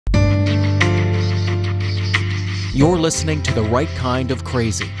You're listening to The Right Kind of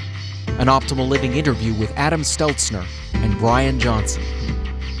Crazy, an Optimal Living interview with Adam Steltzner and Brian Johnson.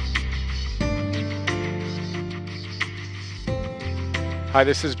 Hi,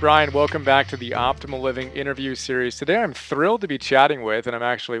 this is Brian. Welcome back to the Optimal Living interview series. Today I'm thrilled to be chatting with, and I'm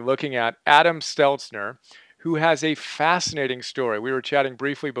actually looking at Adam Steltzner, who has a fascinating story. We were chatting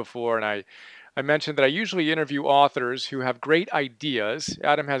briefly before, and I mentioned that I usually interview authors who have great ideas.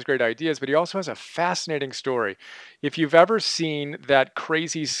 Adam has great ideas, but he also has a fascinating story. If you've ever seen that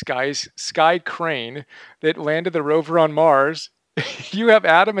crazy sky crane that landed the rover on Mars, you have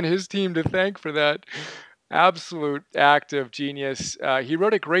Adam and his team to thank for that absolute act of genius. He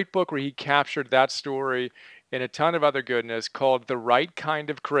wrote a great book where he captured that story and a ton of other goodness called The Right Kind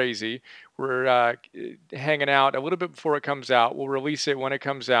of Crazy. We're hanging out a little bit before it comes out. We'll release it when it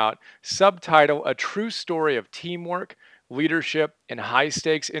comes out. Subtitle, A True Story of Teamwork, Leadership, and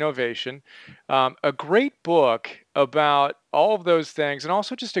High-Stakes Innovation. A great book about all of those things, and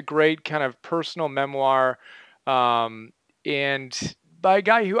also just a great kind of personal memoir, and by a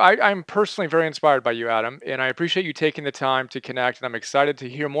guy who I'm personally very inspired by you, Adam, and I appreciate you taking the time to connect, and I'm excited to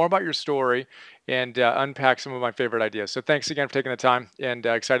hear more about your story and unpack some of my favorite ideas. So thanks again for taking the time, and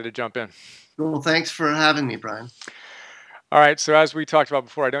excited to jump in. Well, thanks for having me, Brian. All right, so as we talked about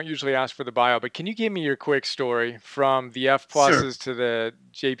before, I don't usually ask for the bio, but can you give me your quick story from the F pluses to the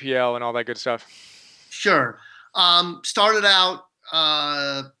JPL and all that good stuff? Sure. Started out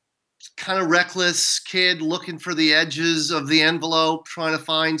kind of reckless kid looking for the edges of the envelope, trying to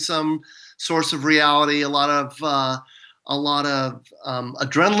find some source of reality. A lot of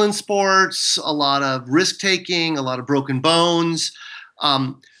adrenaline sports, a lot of risk taking, a lot of broken bones.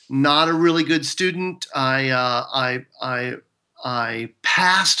 Not a really good student. I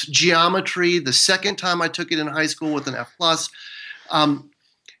passed geometry the second time I took it in high school with an F plus.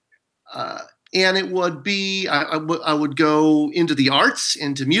 And it would be, I would go into the arts,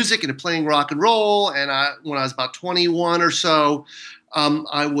 into music, into playing rock and roll. And when I was about 21 or so,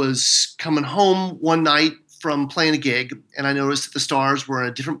 I was coming home one night from playing a gig, and I noticed that the stars were in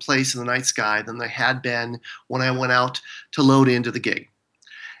a different place in the night sky than they had been when I went out to load into the gig.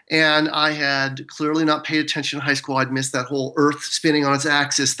 And I had clearly not paid attention in high school. I'd missed that whole Earth spinning on its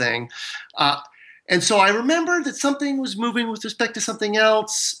axis thing. And so I remembered that something was moving with respect to something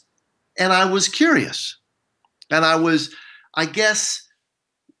else. And I was curious, and I was, I guess,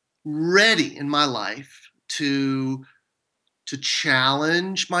 ready in my life to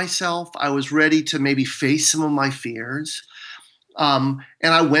challenge myself. I was ready to maybe face some of my fears. And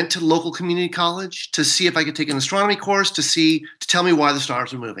I went to local community college to see if I could take an astronomy course to tell me why the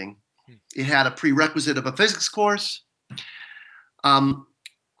stars were moving. It had a prerequisite of a physics course.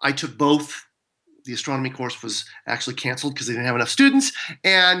 I took both. The astronomy course was actually canceled because they didn't have enough students.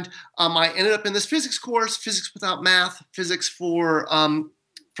 And I ended up in this physics course, physics without math, physics for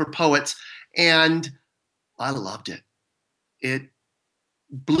poets. And I loved it. It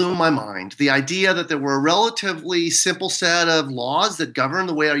blew my mind. The idea that there were a relatively simple set of laws that govern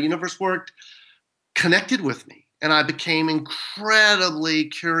the way our universe worked connected with me. And I became incredibly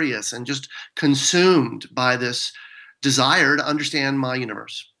curious and just consumed by this desire to understand my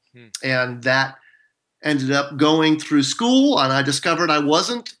universe. And that ended up going through school, and I discovered I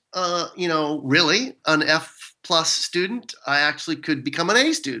wasn't, really an F plus student. I actually could become an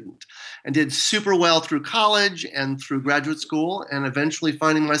A student, and did super well through college and through graduate school, and eventually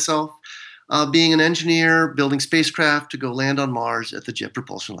finding myself being an engineer, building spacecraft to go land on Mars at the Jet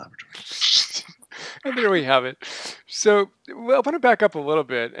Propulsion Laboratory. And there we have it. So I want to back up a little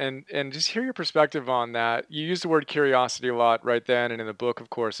bit and just hear your perspective on that. You use the word curiosity a lot right then, and in the book,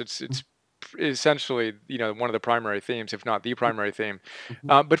 of course, it's essentially, one of the primary themes, if not the primary theme.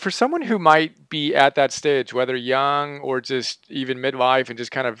 But for someone who might be at that stage, whether young or just even midlife, and just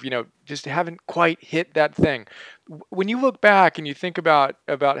kind of, just haven't quite hit that thing, when you look back and you think about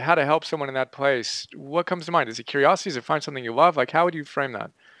how to help someone in that place, what comes to mind? Is it curiosity? Is it find something you love? Like, how would you frame that?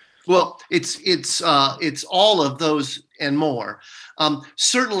 Well, it's all of those and more.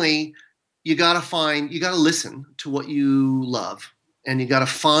 Certainly, you got to listen to what you love. And you got to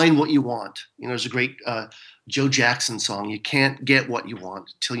find what you want. There's a great Joe Jackson song, you can't get what you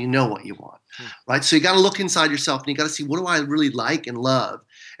want till you know what you want, right? So you got to look inside yourself, and you got to see, what do I really like and love?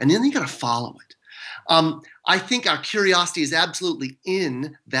 And then you got to follow it. I think our curiosity is absolutely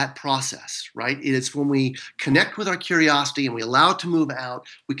in that process, right? It is when we connect with our curiosity and we allow it to move out,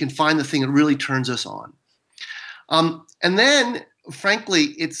 we can find the thing that really turns us on. And then,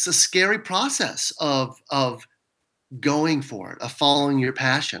 frankly, it's a scary process of going for it, of following your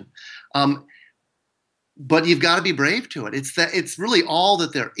passion. but you've got to be brave to it. It's really all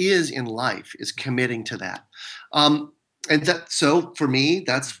that there is in life is committing to that. So for me,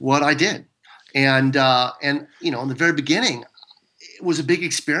 that's what I did. And in the very beginning, it was a big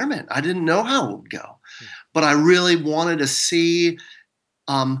experiment. I didn't know how it would go, but I really wanted to see.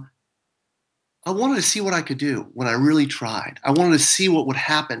 I wanted to see what I could do when I really tried. I wanted to see what would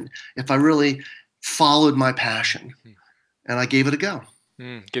happen if I really followed my passion, and I gave it a go.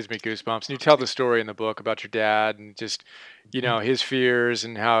 Gives me goosebumps. And you tell the story in the book about your dad and just, his fears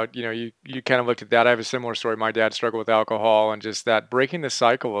and how, you kind of looked at that. I have a similar story. My dad struggled with alcohol and just that breaking the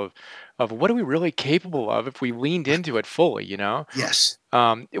cycle of what are we really capable of if we leaned into it fully, Yes.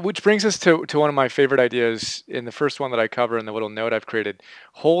 Which brings us to one of my favorite ideas in the first one that I cover in the little note I've created,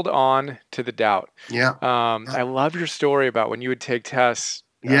 hold on to the doubt. Yeah. I love your story about when you would take tests.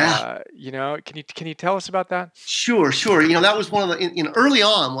 Yeah. Can you tell us about that? Sure. That was one of the early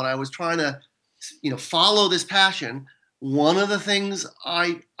on when I was trying to, follow this passion. One of the things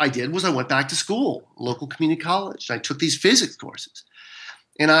I did was I went back to school, local community college. I took these physics courses,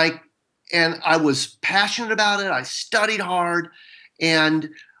 and I was passionate about it. I studied hard, and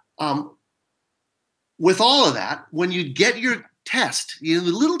with all of that, when you get your test, the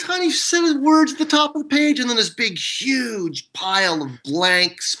little tiny set of words at the top of the page, and then this big, huge pile of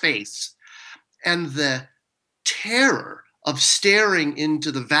blank space. And the terror of staring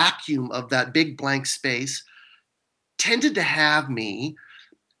into the vacuum of that big blank space tended to have me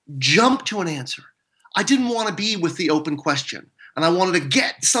jump to an answer. I didn't want to be with the open question, and I wanted to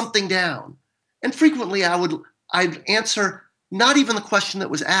get something down. And frequently I'd answer not even the question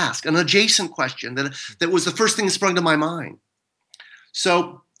that was asked, an adjacent question that was the first thing that sprung to my mind.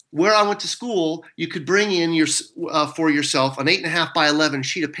 So where I went to school, you could bring in for yourself an 8.5 by 11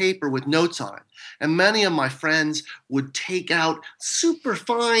 sheet of paper with notes on it. And many of my friends would take out super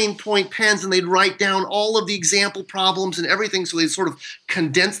fine point pens and they'd write down all of the example problems and everything. So they'd sort of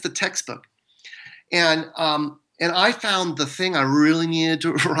condense the textbook. And I found the thing I really needed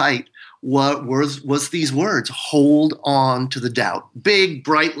to write was these words: hold on to the doubt. Big,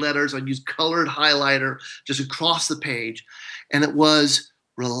 bright letters. I'd use colored highlighter just across the page. And it was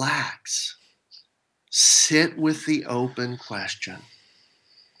relax. Sit with the open question.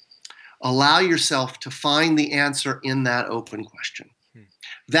 Allow yourself to find the answer in that open question.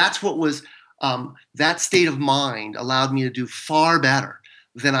 That's what was, that state of mind allowed me to do far better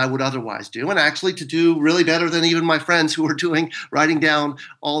than I would otherwise do, and actually to do really better than even my friends who were writing down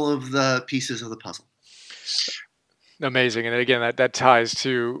all of the pieces of the puzzle. Amazing. And again, that ties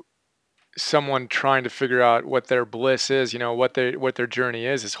to someone trying to figure out what their bliss is, what their journey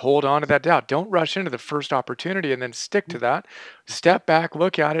is hold on to that doubt. Don't rush into the first opportunity and then stick to that. Step back,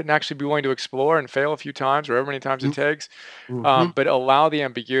 look at it, and actually be willing to explore and fail a few times or however many times it takes. But allow the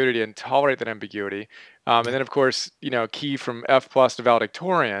ambiguity and tolerate that ambiguity. And then, of course, key from F+ to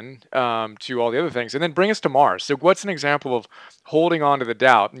valedictorian to all the other things. And then bring us to Mars. So what's an example of holding on to the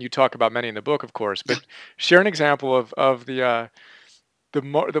doubt? And you talk about many in the book, of course, but share an example of the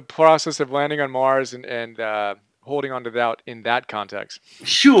process of landing on Mars and holding on to doubt in that context.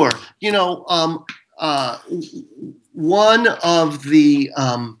 Sure. One of the,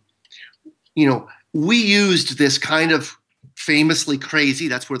 we used this kind of famously crazy,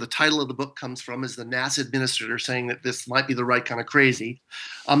 that's where the title of the book comes from, is the NASA administrator saying that this might be the right kind of crazy,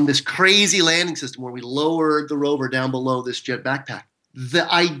 this crazy landing system where we lowered the rover down below this jet backpack. The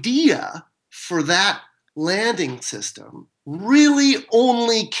idea for that landing system really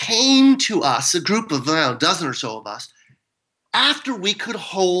only came to us, a group of a dozen or so of us, after we could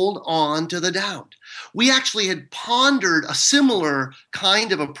hold on to the doubt. We actually had pondered a similar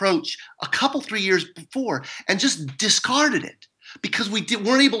kind of approach a couple, 3 years before and just discarded it because we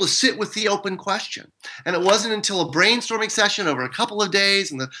weren't able to sit with the open question. And it wasn't until a brainstorming session over a couple of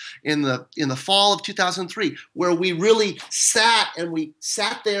days in the fall of 2003 where we really sat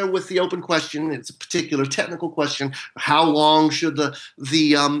there with the open question. It's a particular technical question: how long should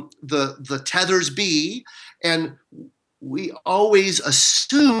the tethers be? And we always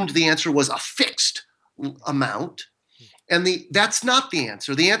assumed the answer was a fixed amount. And that's not the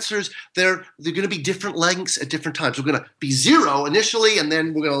answer. The answer is they're going to be different lengths at different times. We're going to be 0 initially, and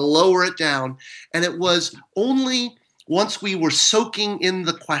then we're going to lower it down. And it was only once we were soaking in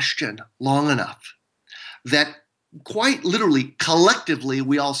the question long enough that quite literally, collectively,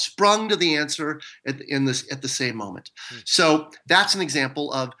 we all sprung to the answer at the same moment. So that's an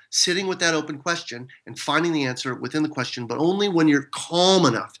example of sitting with that open question and finding the answer within the question, but only when you're calm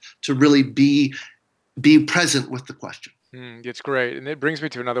enough to really be present with the question. It's great. And it brings me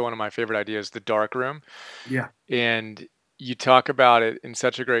to another one of my favorite ideas, the dark room. Yeah. And you talk about it in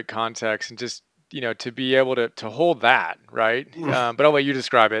such a great context and just to be able to hold that, right? But I'll let you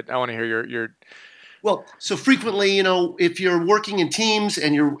describe it. I want to hear your. Well, so frequently, if you're working in teams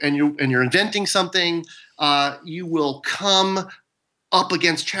and you're inventing something, you will come up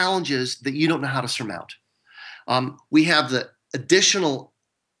against challenges that you don't know how to surmount. We have the additional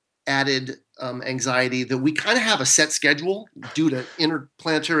added anxiety that we kind of have a set schedule due to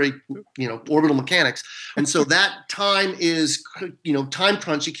interplanetary, orbital mechanics. And so that time is, time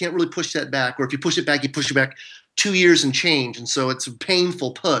crunch. You can't really push that back. Or if you push it back, you push it back 2 years and change. And so it's a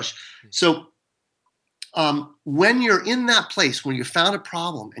painful push. So when you're in that place, when you found a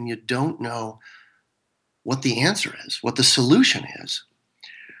problem and you don't know what the answer is, what the solution is,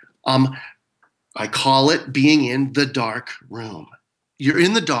 I call it being in the dark room. You're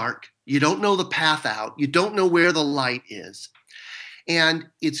in the dark. You don't know the path out. You don't know where the light is. And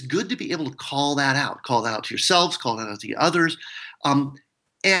it's good to be able to call that out to yourselves, call that out to others.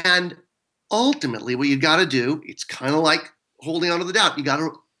 And ultimately, what you got to do, it's kind of like holding on to the doubt. You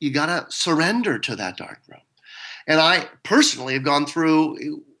got to surrender to that dark room. And I personally have gone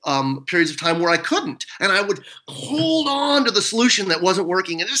through periods of time where I couldn't. And I would hold on to the solution that wasn't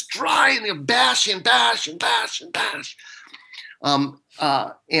working and just try and bash and bash and bash and bash.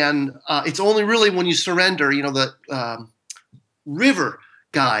 It's only really when you surrender, the river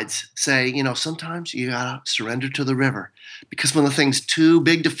guides say, sometimes you gotta surrender to the river, because when the thing's too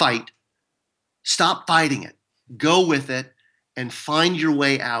big to fight, stop fighting it, go with it, and find your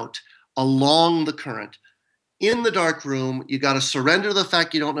way out along the current. In the dark room, you got to surrender to the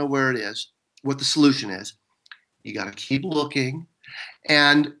fact you don't know where it is, what the solution is. You got to keep looking.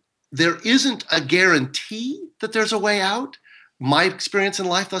 And there isn't a guarantee that there's a way out. My experience in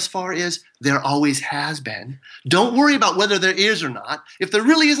life thus far is there always has been. Don't worry about whether there is or not. If there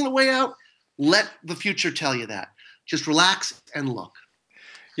really isn't a way out, let the future tell you that. Just relax and look.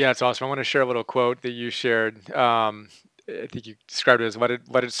 Yeah, it's awesome. I want to share a little quote that you shared. I think you described it as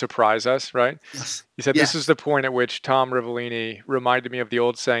let it surprise us, right? Yes. You said, This is the point at which Tom Rivellini reminded me of the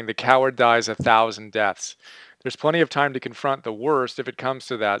old saying, the coward dies 1,000 deaths. There's plenty of time to confront the worst if it comes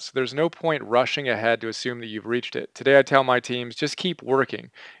to that, so there's no point rushing ahead to assume that you've reached it. Today I tell my teams, just keep working,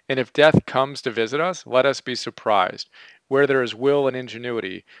 and if death comes to visit us, let us be surprised. Where there is will and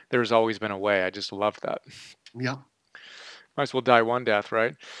ingenuity, there has always been a way. I just love that. Yeah. Might as well die one death,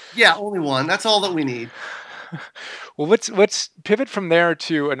 right? Yeah, only one. That's all that we need. Well, let's pivot from there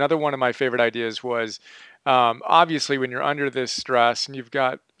to another one of my favorite ideas was, obviously when you're under this stress and you've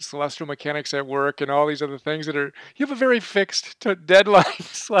got celestial mechanics at work and all these other things you have a very fixed deadline /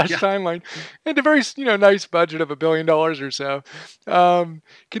 timeline and a very, nice budget of $1 billion or so,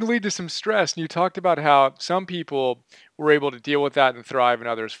 can lead to some stress. And you talked about how some people were able to deal with that and thrive and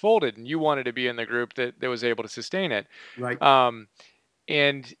others folded. And you wanted to be in the group that was able to sustain it. Right.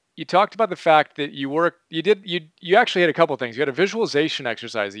 And you talked about the fact that you actually had a couple of things. You had a visualization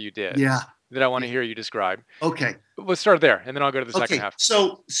exercise that you did. Yeah. That I want to hear you describe. Okay. Let's start there, and then I'll go to the second half.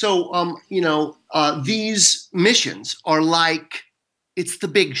 So, these missions are like, it's the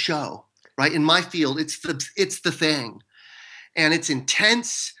big show, right? In my field, it's the thing, and it's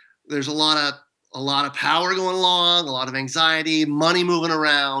intense. There's a lot of power going along, a lot of anxiety, money moving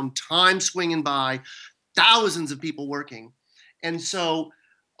around, time swinging by, thousands of people working, and so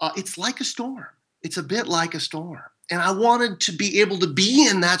it's like a storm. It's a bit like a storm. And I wanted to be able to be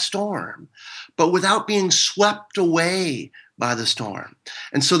in that storm, but without being swept away by the storm.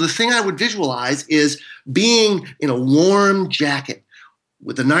 And so the thing I would visualize is being in a warm jacket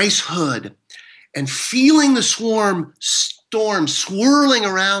with a nice hood and feeling the storm swirling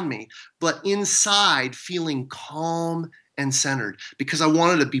around me, but inside feeling calm and centered, because I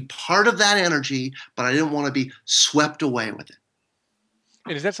wanted to be part of that energy, but I didn't want to be swept away with it.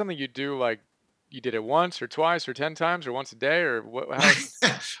 And is that something you do, like, you did it once or twice or 10 times or once a day, or what?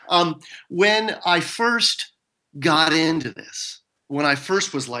 How? When I first got into this, when I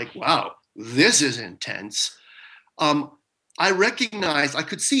first was like, wow, this is intense, I recognized, I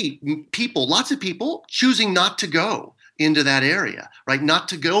could see lots of people choosing not to go into that area, right? Not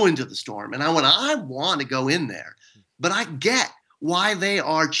to go into the storm. And I want to go in there, but I get why they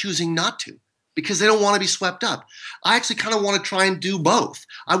are choosing not to, because they don't want to be swept up. I actually kind of want to try and do both.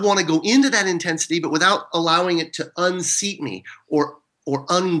 I want to go into that intensity, but without allowing it to unseat me or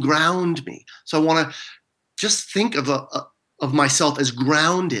unground me. So I want to just think of myself as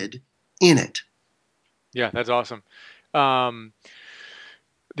grounded in it. Yeah, that's awesome. The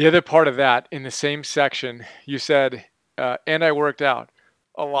other part of that, in the same section, you said, and I worked out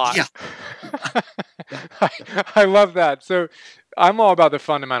a lot. Yeah. I love that. So I'm all about the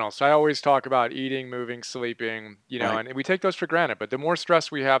fundamentals. So I always talk about eating, moving, sleeping, Right. and we take those for granted. But the more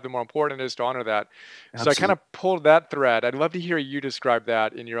stress we have, the more important it is to honor that. So I kind Absolutely. of pulled that thread. I'd love to hear you describe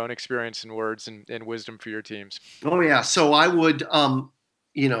that in your own experience and words and wisdom for your teams. Oh yeah. So I would,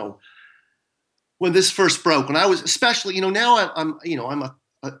 you know, when this first broke, when I was especially, now I'm a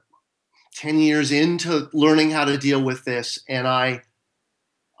 10 years into learning how to deal with this, and I'm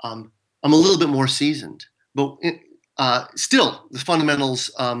a little bit more seasoned, but still the fundamentals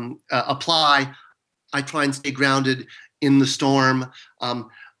apply. I try and stay grounded in the storm. I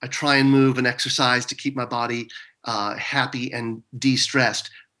try and move and exercise to keep my body happy and de-stressed.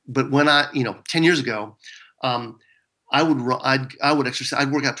 But when 10 years ago, um, I would exercise.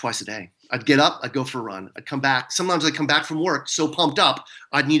 I'd work out twice a day. I'd get up, I'd go for a run. I'd come back. Sometimes I'd come back from work so pumped up,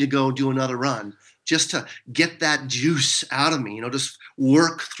 I'd need to go do another run just to get that juice out of me. Just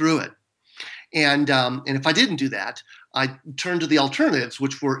work through it. And if I didn't do that, I turned to the alternatives,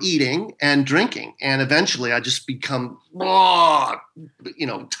 which were eating and drinking. And eventually, I just become, tired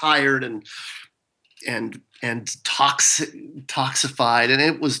and toxified. And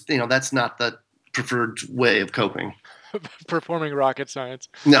it was, that's not the preferred way of coping. Performing rocket science.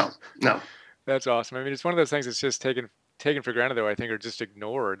 No, no. That's awesome. I mean, it's one of those things that's just taken for granted, though, I think, or just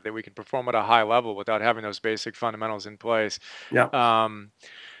ignored, that we can perform at a high level without having those basic fundamentals in place. Yeah.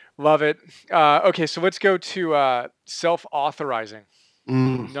 Love it. Okay, so let's go to self-authorizing.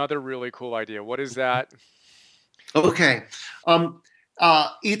 Another really cool idea. What is that? Okay.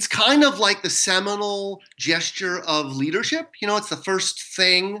 It's kind of like the seminal gesture of leadership. It's the first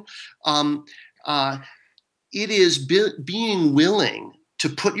thing. It is being willing to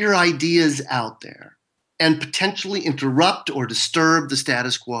put your ideas out there and potentially interrupt or disturb the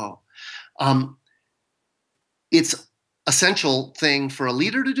status quo. It's essential thing for a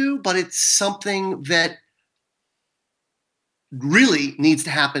leader to do, but it's something that really needs to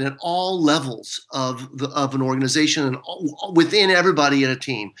happen at all levels of an organization and within everybody in a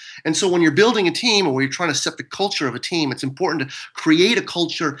team. And so when you're building a team or you're trying to set the culture of a team, it's important to create a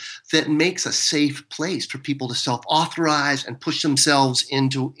culture that makes a safe place for people to self-authorize and push themselves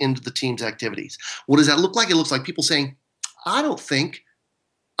into the team's activities. What does that look like? It looks like people saying, I don't think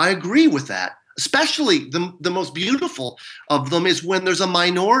I agree with that. Especially the most beautiful of them is when there's a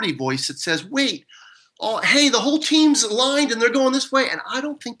minority voice that says, wait, oh, hey, the whole team's aligned and they're going this way, and I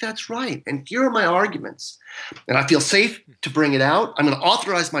don't think that's right. And here are my arguments. And I feel safe to bring it out. I'm going to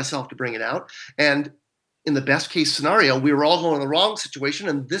authorize myself to bring it out. And in the best case scenario, we were all going in the wrong situation,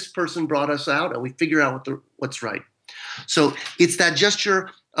 and this person brought us out, and we figure out what's right. So it's that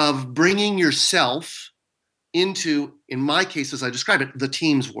gesture of bringing yourself into, in my case, as I describe it, the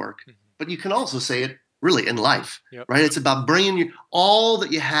team's work. But you can also say it really in life, right? It's about bringing all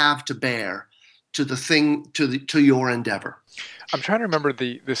that you have to bear to the thing, to your endeavor. I'm trying to remember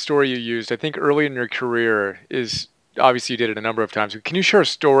the story you used. I think early in your career is obviously you did it a number of times. Can you share a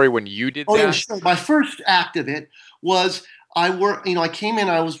story when you did that? Oh yeah, sure. My first act of it was I came in.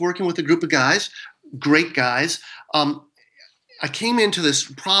 I was working with a group of guys, great guys. I came into this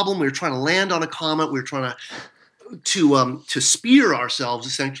problem. We were trying to land on a comet. We were trying to spear ourselves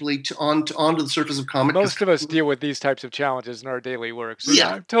essentially onto the surface of comet. Most of us deal with these types of challenges in our daily work. So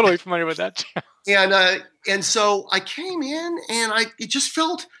yeah, I'm totally familiar with that challenge. And so I came in and it just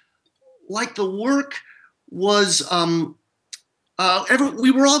felt like the work was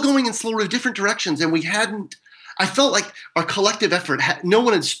we were all going in sort of different directions, and I felt like our collective effort no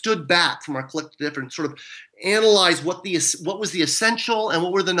one had stood back from our collective effort and sort of analyzed what was the essential and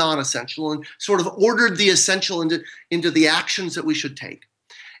what were the non-essential, and sort of ordered the essential into the actions that we should take.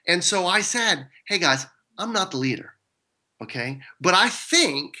 And so I said, hey guys, I'm not the leader, okay? But I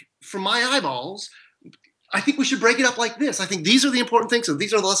think, from my eyeballs, I think we should break it up like this. I think these are the important things and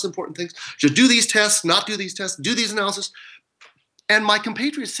these are the less important things. Should do these tests, not do these tests, do these analysis. And my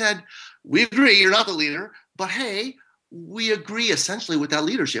compatriots said, we agree, you're not the leader, but hey, we agree essentially with that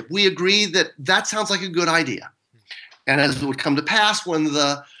leadership. We agree that sounds like a good idea. And as it would come to pass, when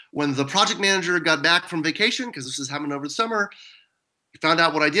the project manager got back from vacation, because this has happened over the summer, he found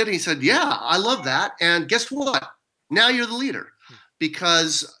out what I did, and he said, yeah, I love that. And guess what? Now you're the leader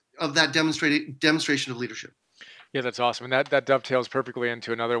because of that demonstration of leadership. Yeah, that's awesome. And that dovetails perfectly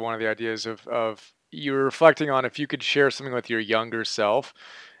into another one of the ideas of you were reflecting on, if you could share something with your younger self,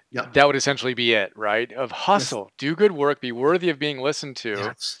 that would essentially be it, right? Of hustle, do good work, be worthy of being listened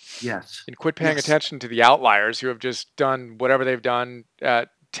to. Yes. And quit paying attention to the outliers who have just done whatever they've done at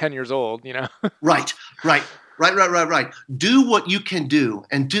 10 years old, Right. Do what you can do,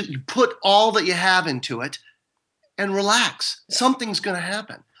 and put all that you have into it and relax. Yeah. Something's going to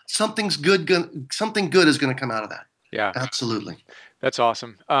happen. Something good is going to come out of that. Yeah, Absolutely. that's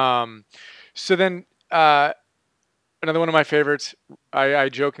awesome. So then, another one of my favorites, I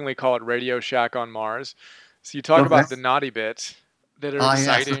jokingly call it Radio Shack on Mars. So you talk Okay. about the naughty bits that are Ah, yes.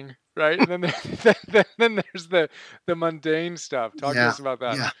 exciting, right? And then then there's the mundane stuff. Talk to Yeah. us about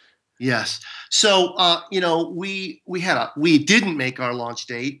that. Yeah. Yes. So, we didn't make our launch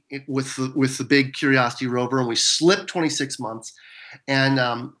date with the big Curiosity rover, and we slipped 26 months.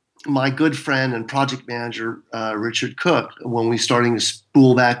 And my good friend and project manager Richard Cook, when we starting to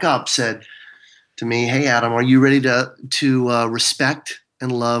spool back up, said to me, "Hey, Adam, are you ready to respect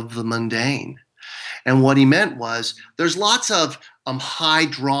and love the mundane?" And what he meant was there's lots of high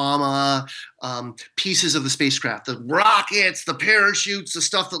drama pieces of the spacecraft, the rockets, the parachutes, the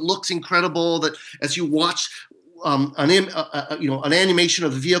stuff that looks incredible. That as you watch an animation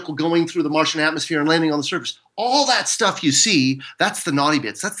of the vehicle going through the Martian atmosphere and landing on the surface, all that stuff you see, that's the naughty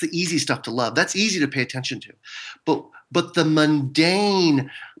bits. That's the easy stuff to love. That's easy to pay attention to. But the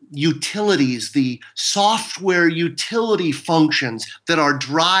mundane utilities, the software utility functions that are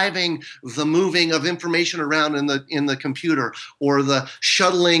driving the moving of information around in the computer, or the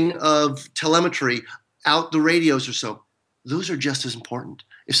shuttling of telemetry out the radios or so, those are just as important.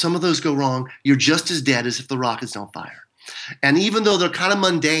 If some of those go wrong, you're just as dead as if the rockets don't fire. And even though they're kind of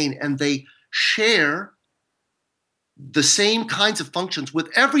mundane and they share the same kinds of functions with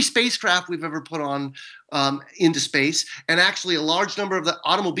every spacecraft we've ever put on into space, and actually a large number of the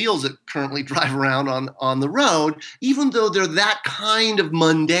automobiles that currently drive around on the road, even though they're that kind of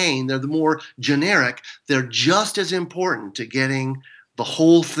mundane, they're the more generic, they're just as important to getting the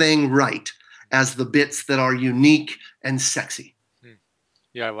whole thing right as the bits that are unique and sexy.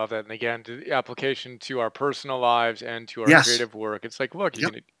 Yeah, I love that. And again, the application to our personal lives and to our Yes. creative work. It's like, look, you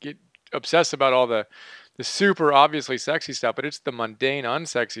Yep. can get obsessed about all the super obviously sexy stuff, but it's the mundane,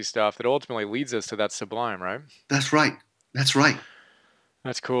 unsexy stuff that ultimately leads us to that sublime, right? That's right. That's right.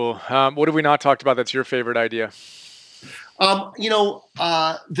 That's cool. What have we not talked about that's your favorite idea?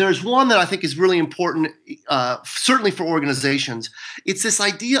 There's one that I think is really important, certainly for organizations. It's this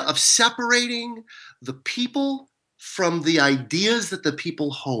idea of separating the people from the ideas that the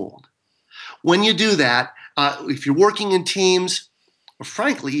people hold. When you do that, if you're working in teams, or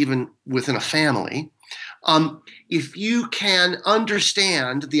frankly, even within a family, if you can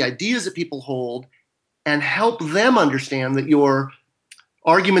understand the ideas that people hold and help them understand that your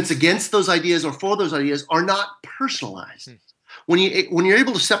arguments against those ideas or for those ideas are not personalized. When you're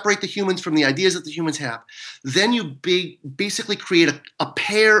able to separate the humans from the ideas that the humans have, then you basically create a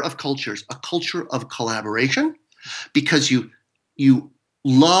pair of cultures, a culture of collaboration, because you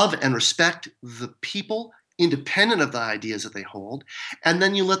love and respect the people independent of the ideas that they hold, and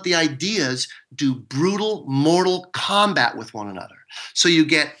then you let the ideas do brutal, mortal combat with one another. So you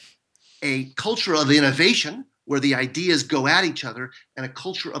get a culture of innovation where the ideas go at each other, and a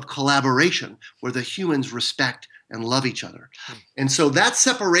culture of collaboration where the humans respect and love each other. And so that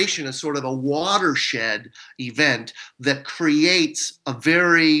separation is sort of a watershed event that creates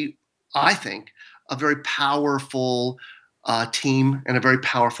I think, a very powerful team and a very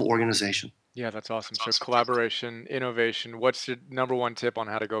powerful organization. Yeah, that's awesome. So collaboration, innovation. What's your number one tip on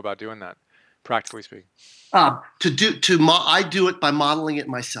how to go about doing that, practically speaking? I do it by modeling it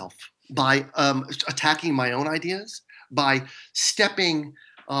myself, by attacking my own ideas, by stepping.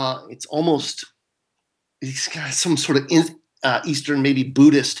 It's kind of some sort of Eastern, maybe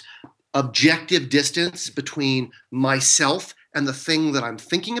Buddhist, objective distance between myself and the thing that I'm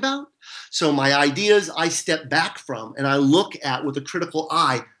thinking about. So my ideas, I step back from and I look at with a critical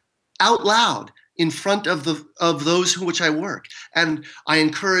eye out loud in front of those who which I work, and I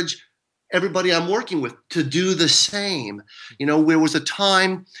encourage everybody I'm working with to do the same. There was a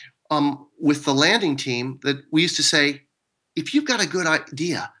time with the landing team that we used to say, if you've got a good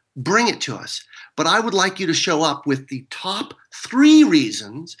idea, bring it to us. But I would like you to show up with the top 3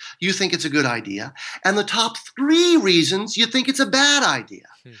 reasons you think it's a good idea and the top 3 reasons you think it's a bad idea,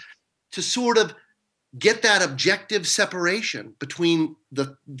 to sort of get that objective separation between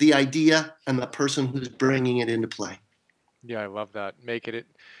the idea and the person who's bringing it into play. Yeah, I love that. Make it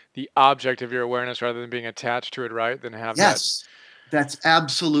the object of your awareness rather than being attached to it, right? Then have that. Yes, that's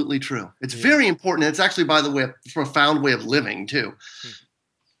absolutely true. It's very important. It's actually, by the way, a profound way of living too.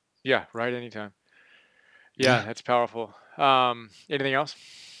 Yeah, right. Anytime. Yeah, that's powerful. Anything else?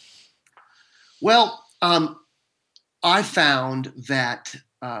 Well, I found that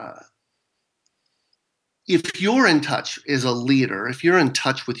if you're in touch as a leader, if you're in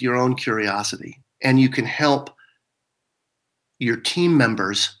touch with your own curiosity and you can help your team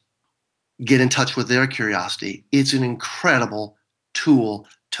members get in touch with their curiosity, it's an incredible tool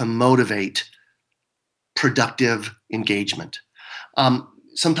to motivate productive engagement.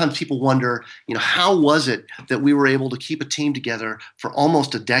 Sometimes people wonder, how was it that we were able to keep a team together for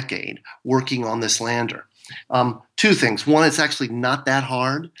almost a decade working on this lander? Two things. One, it's actually not that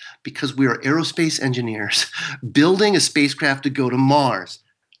hard because we are aerospace engineers building a spacecraft to go to Mars.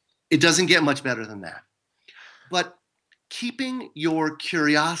 It doesn't get much better than that. But keeping your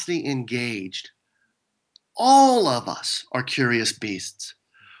curiosity engaged, all of us are curious beasts.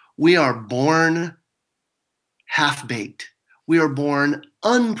 We are born half-baked. We are born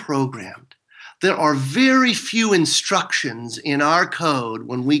unprogrammed. There are very few instructions in our code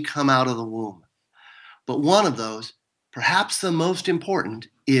when we come out of the womb. But one of those, perhaps the most important,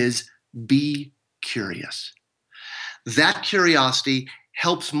 is be curious. That curiosity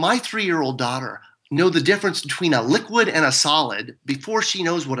helps my 3-year-old daughter know the difference between a liquid and a solid before she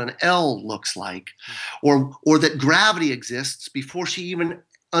knows what an L looks like, or that gravity exists before she even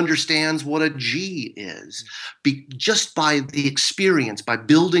understands what a G is, just by the experience, by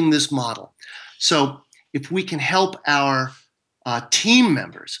building this model. So if we can help our team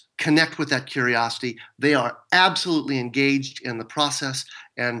members connect with that curiosity, they are absolutely engaged in the process,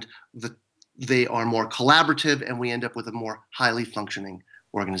 and they are more collaborative, and we end up with a more highly functioning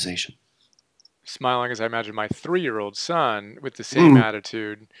organization. Smiling as I imagine my 3-year-old son with the same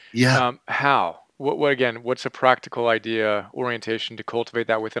attitude. Yeah. How? What again? What's a practical idea, orientation to cultivate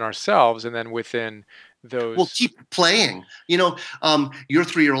that within ourselves, and then within those? Well, keep playing. Your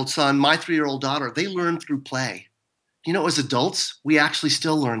 3-year-old son, my 3-year-old daughter, they learn through play. As adults, we actually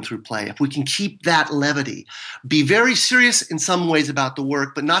still learn through play. If we can keep that levity, be very serious in some ways about the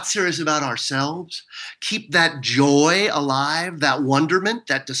work, but not serious about ourselves, keep that joy alive, that wonderment,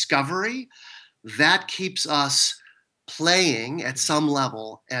 that discovery, that keeps us playing at some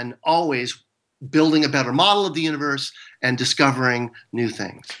level and always building a better model of the universe and discovering new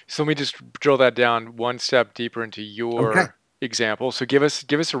things. So let me just drill that down one step deeper into your example. So give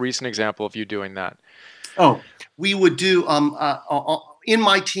us a recent example of you doing that. Oh, we would do in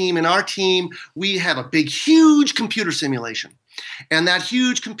our team, we have a big, huge computer simulation. And that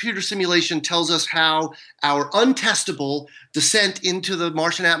huge computer simulation tells us how our untestable descent into the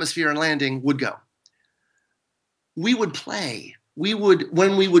Martian atmosphere and landing would go. We would play.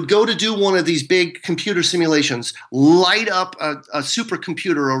 When we would go to do one of these big computer simulations, light up a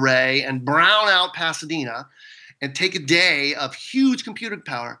supercomputer array and brown out Pasadena and take a day of huge computing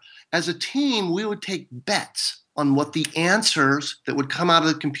power. As a team, we would take bets on what the answers that would come out of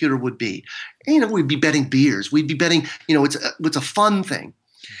the computer would be. We'd be betting beers. We'd be betting, it's a fun thing.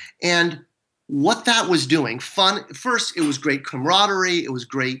 And what that was doing, fun, first, it was great camaraderie. It was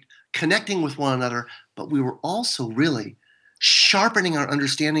great connecting with one another, but we were also really sharpening our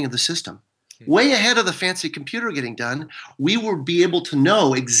understanding of the system. Way ahead of the fancy computer getting done, we would be able to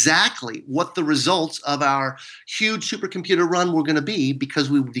know exactly what the results of our huge supercomputer run were going to be, because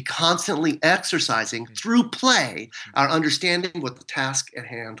we would be constantly exercising through play our understanding what the task at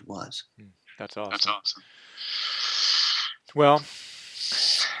hand was. That's awesome. Well,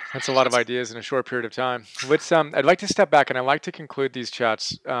 that's a lot of ideas in a short period of time. Let's. I'd like to step back, and I'd like to conclude these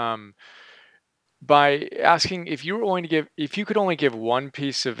chats by asking if you could only give one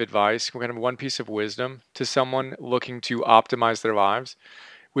piece of advice, kind of one piece of wisdom to someone looking to optimize their lives,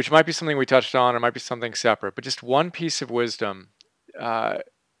 which might be something we touched on, or might be something separate, but just one piece of wisdom, what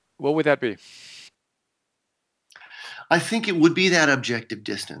would that be? I think it would be that objective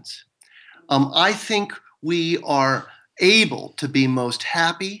distance. I think we are able to be most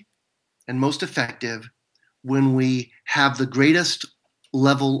happy and most effective when we have the greatest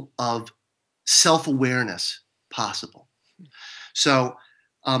level of self-awareness possible. So,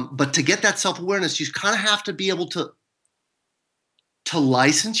 but to get that self-awareness, you kind of have to be able to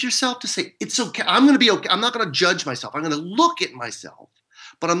license yourself to say, it's okay. I'm going to be okay. I'm not going to judge myself. I'm going to look at myself,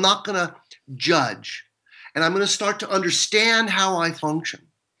 but I'm not going to judge. And I'm going to start to understand how I function.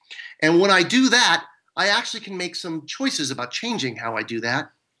 And when I do that, I actually can make some choices about changing how I do that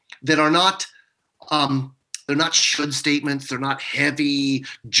are not, they're not should statements. They're not heavy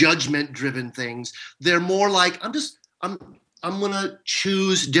judgment-driven things. They're more like, I'm going to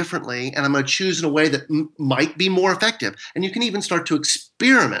choose differently, and I'm going to choose in a way that might be more effective. And you can even start to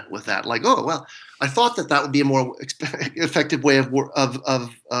experiment with that. Like, oh, well, I thought that would be a more effective way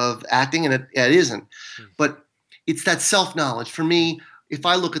of acting, and it isn't. But it's that self-knowledge. For me, if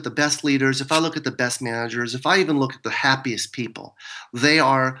I look at the best leaders, if I look at the best managers, if I even look at the happiest people, they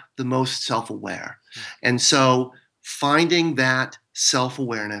are the most self-aware. And so finding that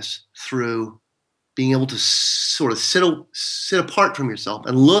self-awareness through being able to sort of sit apart from yourself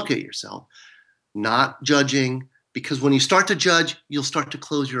and look at yourself, not judging, Because when you start to judge, you'll start to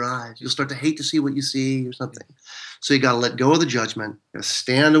close your eyes. You'll start to hate to see what you see or something. So you got to let go of the judgment,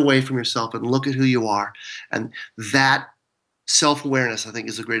 stand away from yourself and look at who you are. And that self-awareness, I think,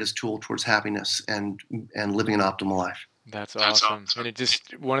 is the greatest tool towards happiness and living an optimal life. That's awesome. And it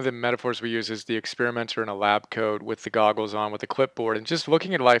just, one of the metaphors we use is the experimenter in a lab coat with the goggles on, with the clipboard, and just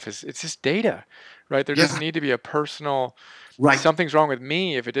looking at life is, it's just data, right? There doesn't need to be a personal, Right. something's wrong with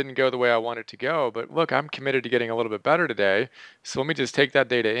me if it didn't go the way I want it to go. But look, I'm committed to getting a little bit better today. So let me just take that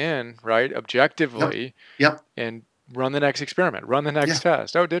data in, right, objectively, Yep. and run the next experiment, run the next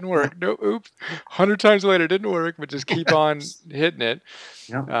test. Oh, it didn't work. No, oops. 100 times later, it didn't work, but just keep on hitting it,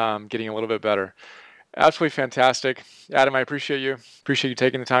 getting a little bit better. Absolutely fantastic. Adam, I appreciate you. Appreciate you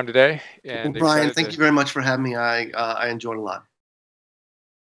taking the time today. And Well, Brian, thank you very much for having me. I enjoyed a lot.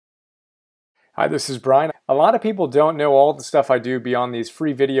 Hi, this is Brian. A lot of people don't know all the stuff I do beyond these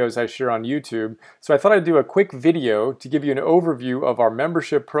free videos I share on YouTube. So I thought I'd do a quick video to give you an overview of our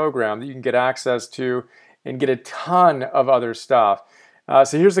membership program that you can get access to and get a ton of other stuff.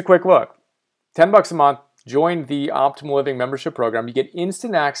 So here's a quick look. $10 a month. Join the Optimal Living membership program. You get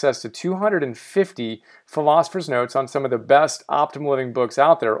instant access to 250 philosopher's notes on some of the best optimal living books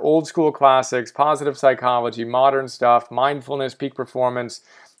out there. Old school classics, positive psychology, modern stuff, mindfulness, peak performance,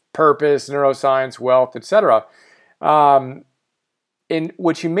 purpose, neuroscience, wealth, etc. And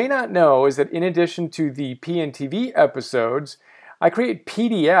what you may not know is that in addition to the PNTV episodes, I create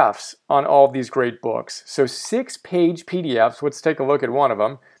PDFs on all of these great books. So 6-page PDFs. Let's take a look at one of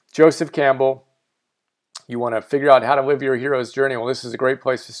them. Joseph Campbell. You want to figure out how to live your hero's journey? Well, this is a great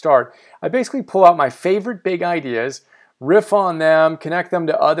place to start. I basically pull out my favorite big ideas, riff on them, connect them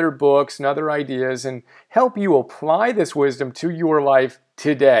to other books and other ideas, and help you apply this wisdom to your life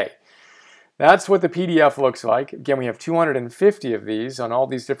today. That's what the PDF looks like. Again, we have 250 of these on all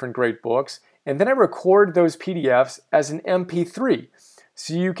these different great books. And then I record those PDFs as an MP3.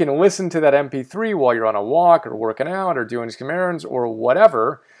 So you can listen to that MP3 while you're on a walk or working out or doing some errands or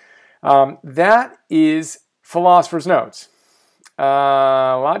whatever. That is Philosopher's Notes. A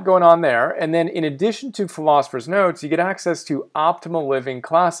lot going on there. And then in addition to Philosopher's Notes, you get access to Optimal Living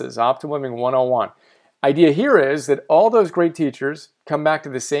classes, Optimal Living 101. Idea here is that all those great teachers come back to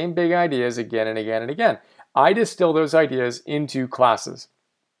the same big ideas again and again and again. I distill those ideas into classes.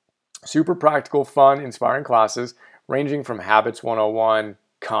 Super practical, fun, inspiring classes ranging from Habits 101,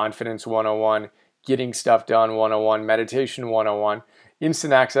 Confidence 101, Getting Stuff Done 101, Meditation 101.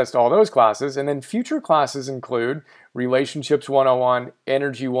 Instant access to all those classes. And then future classes include Relationships 101,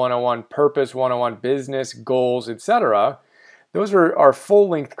 Energy 101, Purpose 101, Business, Goals, etc. Those are our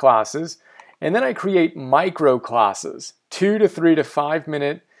full-length classes. And then I create micro classes, 2 to 3 to 5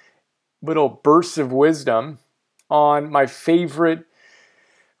 minute little bursts of wisdom on my favorite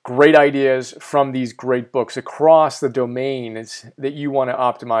great ideas from these great books across the domains that you want to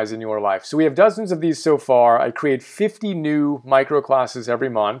optimize in your life. So we have dozens of these so far. I create 50 new micro classes every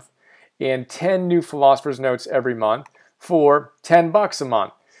month and 10 new Philosopher's Notes every month for $10 a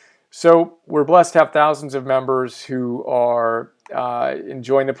month. So we're blessed to have thousands of members who are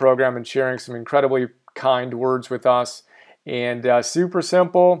enjoying the program and sharing some incredibly kind words with us. And super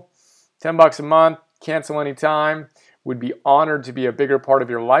simple, $10 a month, cancel anytime. Would be honored to be a bigger part of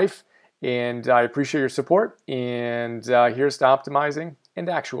your life, and I appreciate your support. And here's to optimizing and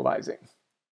actualizing.